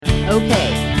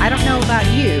Okay, I don't know about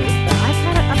you, but I've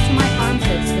had it up to my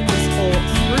armpits with this whole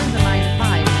screw the 9 to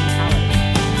 5 mentality.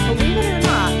 Believe it or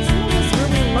not, some of us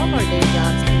really love our day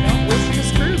jobs and don't wish to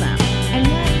screw them. And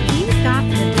yet, we've got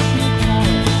an additional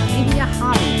calling, maybe a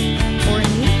hobby, or a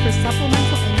need for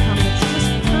supplemental income that's just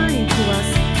purring to us,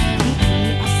 "Make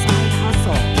me a side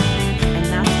hustle." And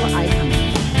that's where I come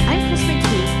in. I'm Chris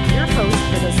McPeak, your host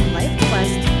for this life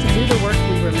quest to do the work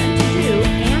we were meant to do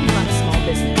and run a small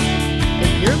business. If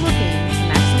you're looking to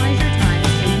maximize your time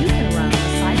so you can run the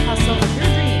side hustle of your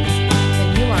dreams, then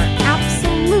you are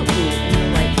absolutely in the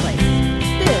right place.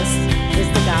 This is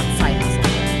the Got Side Hustle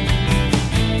Show.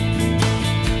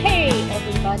 Hey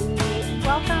everybody,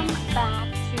 welcome back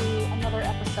to another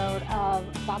episode of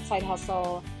Got Side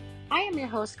Hustle. I am your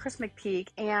host, Chris McPeak,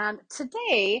 and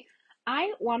today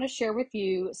I want to share with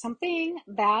you something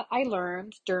that I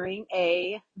learned during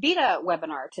a VIDA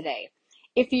webinar today.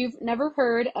 If you've never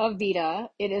heard of VIDA,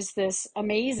 it is this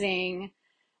amazing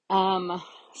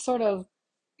sort of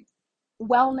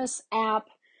wellness app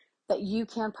that you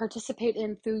can participate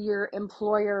in through your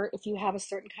employer if you have a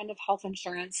certain kind of health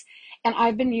insurance. And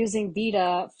I've been using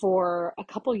VIDA for a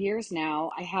couple years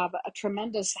now. I have a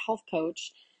tremendous health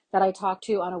coach that I talk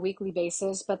to on a weekly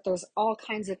basis, but there's all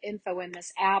kinds of info in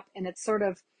this app, and it's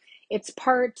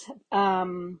part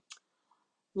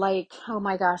like, oh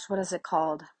my gosh, what is it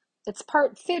called? It's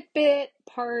part FitBit,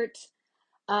 part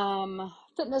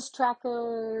fitness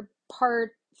tracker,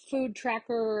 part food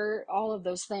tracker, all of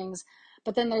those things.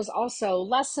 But then there's also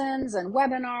lessons and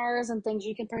webinars and things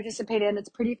you can participate in. It's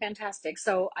pretty fantastic.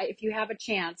 So if you have a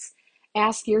chance,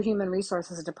 ask your human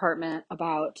resources department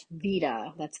about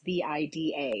VIDA. That's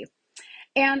VIDA.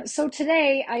 And so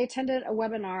today I attended a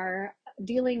webinar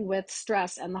dealing with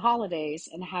stress and the holidays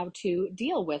and how to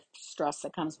deal with stress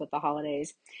that comes with the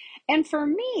holidays. And for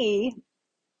me,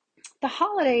 the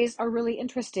holidays are really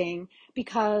interesting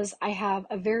because I have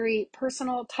a very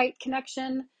personal, tight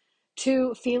connection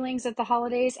to feelings at the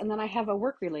holidays, and then I have a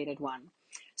work-related one.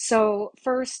 So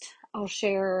first, I'll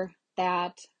share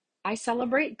that I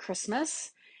celebrate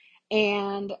Christmas,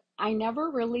 and I never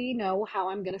really know how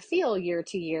I'm going to feel year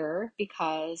to year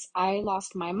because I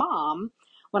lost my mom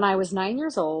when I was 9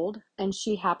 years old, and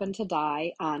she happened to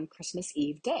die on Christmas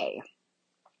Eve day,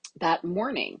 that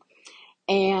morning.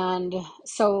 And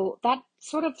so that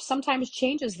sort of sometimes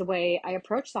changes the way I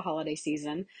approach the holiday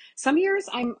season. Some years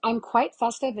I'm quite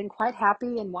festive and quite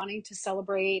happy and wanting to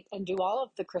celebrate and do all of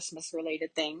the Christmas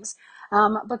related things.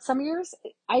 But some years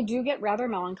I do get rather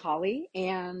melancholy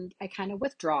and I kind of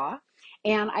withdraw.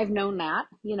 And I've known that,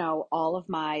 all of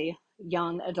my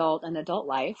young adult and adult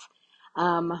life.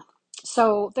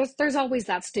 So there's always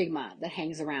that stigma that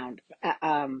hangs around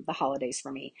the holidays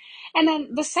for me. And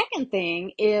then the second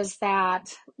thing is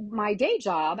that my day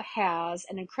job has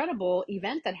an incredible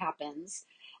event that happens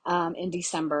in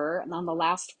December and on the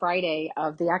last Friday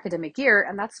of the academic year.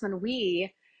 And that's when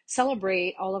we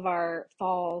celebrate all of our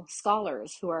fall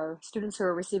scholars who are students who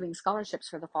are receiving scholarships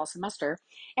for the fall semester.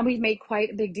 And we've made quite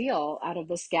a big deal out of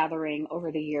this gathering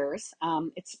over the years.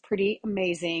 It's a pretty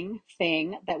amazing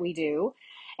thing that we do.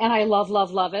 And I love,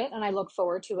 love, love it. And I look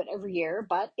forward to it every year,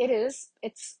 but it's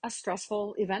a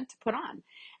stressful event to put on.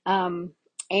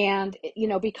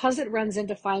 Because it runs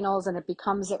into finals and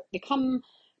because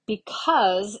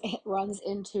it runs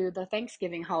into the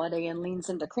Thanksgiving holiday and leans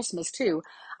into Christmas too,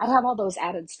 I have all those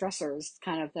added stressors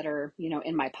kind of that are,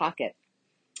 in my pocket.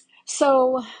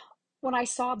 So when I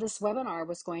saw this webinar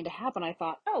was going to happen, I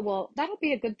thought, oh, well, that'll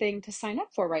be a good thing to sign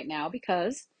up for right now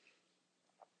because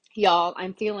y'all,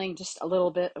 I'm feeling just a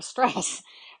little bit of stress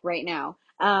right now.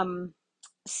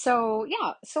 So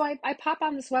I pop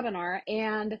on this webinar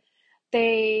and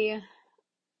they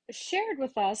shared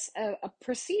with us a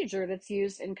procedure that's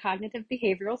used in cognitive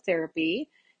behavioral therapy,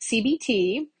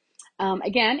 CBT.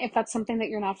 Again, if that's something that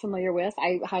you're not familiar with,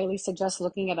 I highly suggest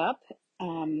looking it up.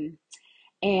 And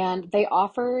they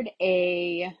offered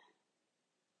an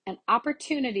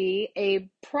opportunity, a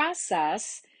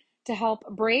process to help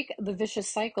break the vicious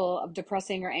cycle of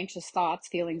depressing or anxious thoughts,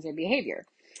 feelings, or behavior.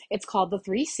 It's called the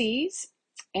 3 C's,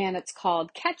 and it's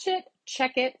called Catch It,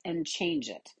 Check It, and Change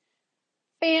It.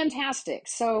 Fantastic.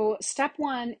 So step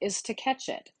 1 is to catch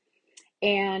it.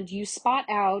 And you spot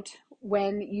out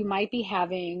when you might be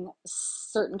having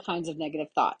certain kinds of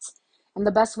negative thoughts. And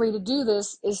the best way to do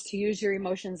this is to use your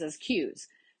emotions as cues.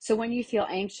 So when you feel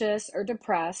anxious or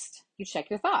depressed, you check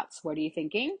your thoughts. What are you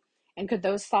thinking? And could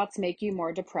those thoughts make you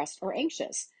more depressed or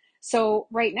anxious? So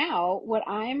right now, what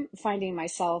I'm finding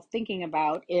myself thinking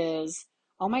about is,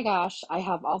 oh my gosh, I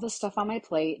have all this stuff on my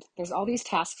plate. There's all these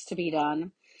tasks to be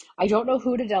done. I don't know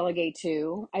who to delegate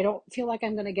to. I don't feel like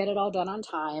I'm going to get it all done on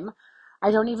time.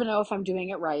 I don't even know if I'm doing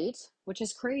it right, which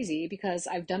is crazy because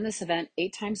I've done this event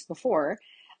 8 times before.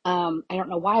 I don't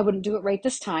know why I wouldn't do it right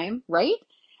this time, right?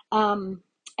 Um,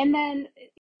 and then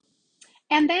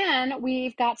and then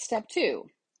we've got step two.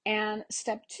 And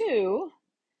step two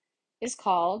is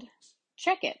called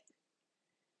check it.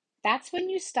 That's when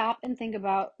you stop and think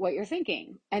about what you're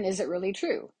thinking. And is it really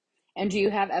true? And do you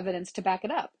have evidence to back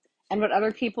it up? And would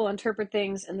other people interpret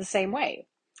things in the same way?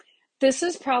 This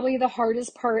is probably the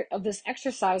hardest part of this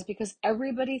exercise because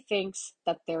everybody thinks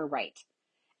that they're right.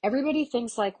 Everybody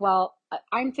thinks like, well,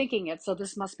 I'm thinking it, so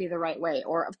this must be the right way.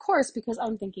 Or of course, because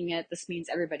I'm thinking it, this means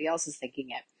everybody else is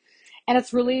thinking it. And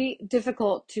it's really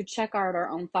difficult to check out our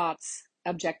own thoughts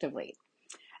objectively.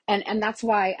 And that's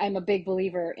why I'm a big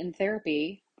believer in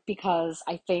therapy, because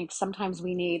I think sometimes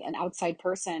we need an outside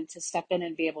person to step in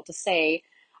and be able to say,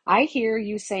 I hear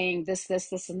you saying this, this,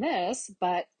 this, and this,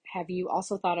 but have you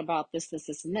also thought about this, this,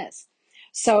 this, and this?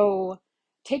 So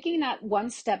taking that one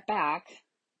step back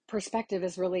perspective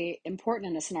is really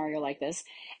important in a scenario like this.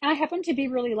 And I happen to be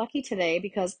really lucky today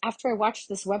because after I watched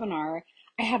this webinar,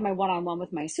 I had my one-on-one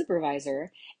with my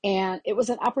supervisor, and it was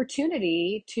an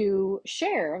opportunity to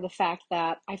share the fact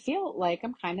that I feel like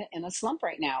I'm kind of in a slump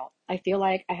right now. I feel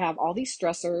like I have all these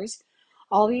stressors,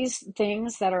 all these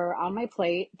things that are on my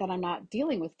plate that I'm not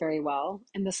dealing with very well.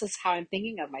 And this is how I'm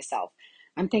thinking of myself.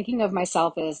 I'm thinking of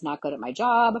myself as not good at my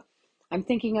job. I'm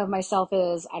thinking of myself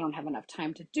as I don't have enough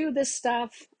time to do this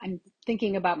stuff. I'm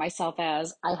thinking about myself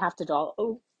as I have to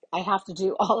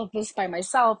do all of this by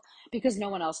myself because no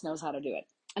one else knows how to do it.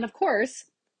 And of course,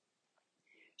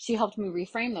 she helped me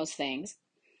reframe those things.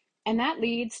 And that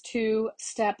leads to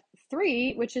step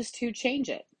three, which is to change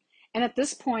it. And at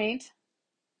this point,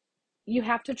 you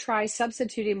have to try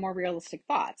substituting more realistic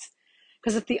thoughts.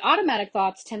 Because if the automatic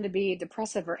thoughts tend to be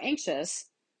depressive or anxious,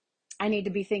 I need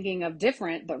to be thinking of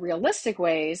different but realistic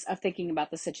ways of thinking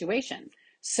about the situation.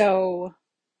 So,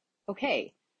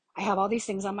 okay, I have all these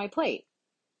things on my plate.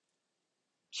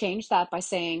 Change that by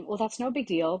saying, well, that's no big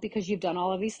deal because you've done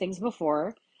all of these things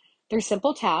before. They're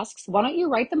simple tasks. Why don't you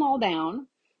write them all down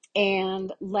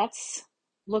and let's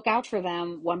look out for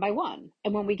them one by one.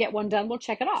 And when we get one done, we'll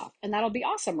check it off. And that'll be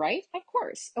awesome, right? Of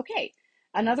course. Okay.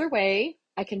 Another way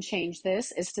I can change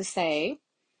this is to say,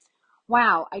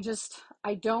 wow, I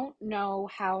don't know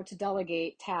how to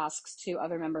delegate tasks to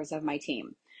other members of my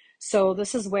team. So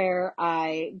this is where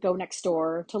I go next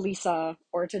door to Lisa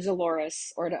or to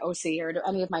Dolores or to OC or to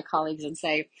any of my colleagues and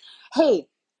say, hey,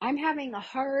 I'm having a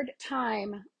hard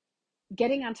time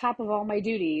getting on top of all my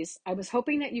duties. I was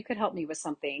hoping that you could help me with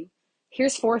something.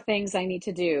 Here's 4 things I need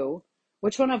to do.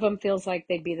 Which one of them feels like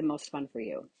they'd be the most fun for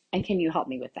you? And can you help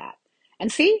me with that?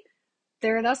 And see,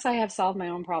 thus I have solved my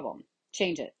own problem.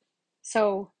 Change it.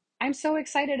 So I'm so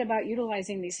excited about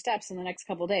utilizing these steps in the next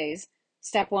couple days.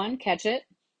 Step 1, catch it.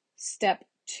 Step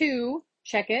 2,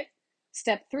 check it.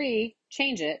 Step 3,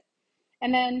 change it.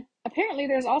 And then apparently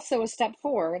there's also a step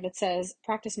 4 that says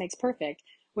practice makes perfect,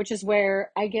 which is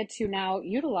where I get to now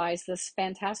utilize this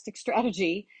fantastic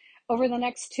strategy over the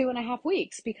next 2.5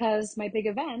 weeks because my big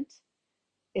event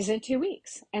is in 2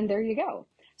 weeks. And there you go.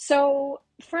 So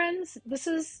friends, this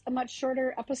is a much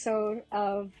shorter episode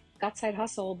of Got Side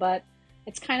Hustle, but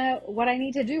it's kind of what I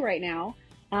need to do right now.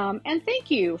 And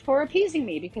thank you for appeasing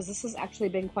me because this has actually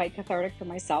been quite cathartic for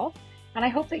myself. And I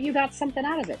hope that you got something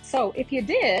out of it. So if you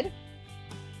did,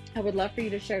 I would love for you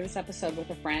to share this episode with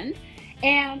a friend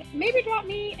and maybe drop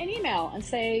me an email and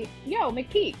say, yo,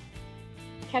 McPete,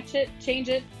 catch it, change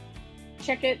it,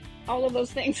 check it, all of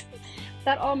those things.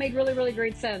 That all made really, really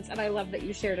great sense. And I love that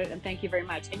you shared it. And thank you very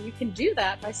much. And you can do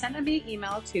that by sending me an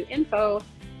email to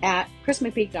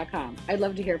info@chrismcpeak.com. I'd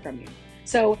love to hear from you.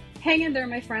 So hang in there,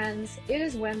 my friends. It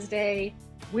is Wednesday.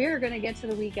 We're going to get to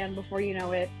the weekend before you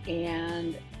know it.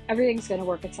 And everything's going to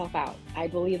work itself out. I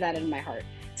believe that in my heart.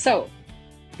 So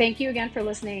thank you again for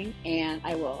listening. And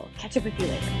I will catch up with you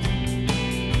later.